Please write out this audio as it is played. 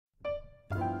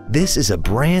This is a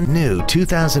brand new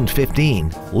 2015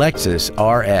 Lexus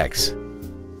RX.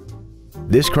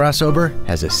 This crossover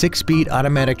has a 6-speed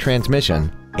automatic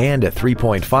transmission and a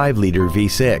 3.5-liter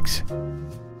V6.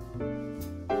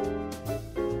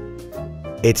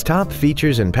 Its top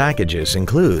features and packages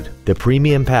include the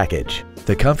Premium Package,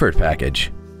 the Comfort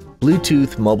Package,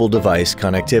 Bluetooth mobile device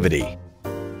connectivity,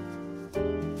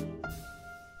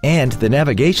 and the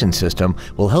navigation system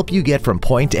will help you get from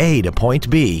point A to point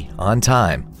B on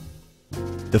time.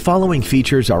 The following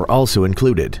features are also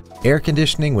included: air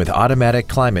conditioning with automatic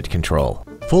climate control,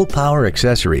 full power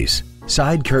accessories,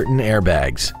 side curtain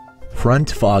airbags,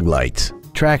 front fog lights,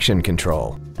 traction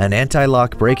control, an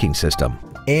anti-lock braking system,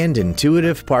 and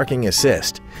intuitive parking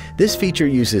assist. This feature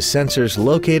uses sensors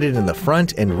located in the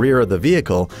front and rear of the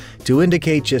vehicle to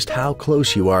indicate just how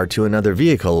close you are to another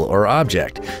vehicle or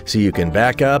object, so you can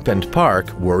back up and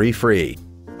park worry-free.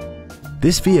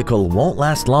 This vehicle won't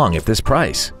last long at this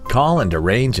price. Call and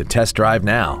arrange a test drive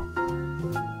now.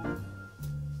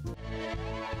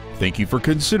 Thank you for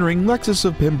considering Lexus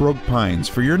of Pembroke Pines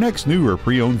for your next new or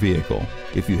pre-owned vehicle.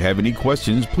 If you have any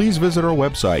questions, please visit our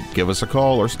website, give us a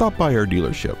call, or stop by our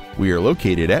dealership. We are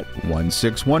located at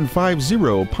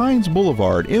 16150 Pines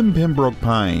Boulevard in Pembroke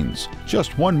Pines,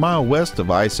 just 1 mile west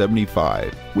of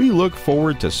I-75. We look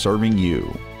forward to serving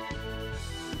you.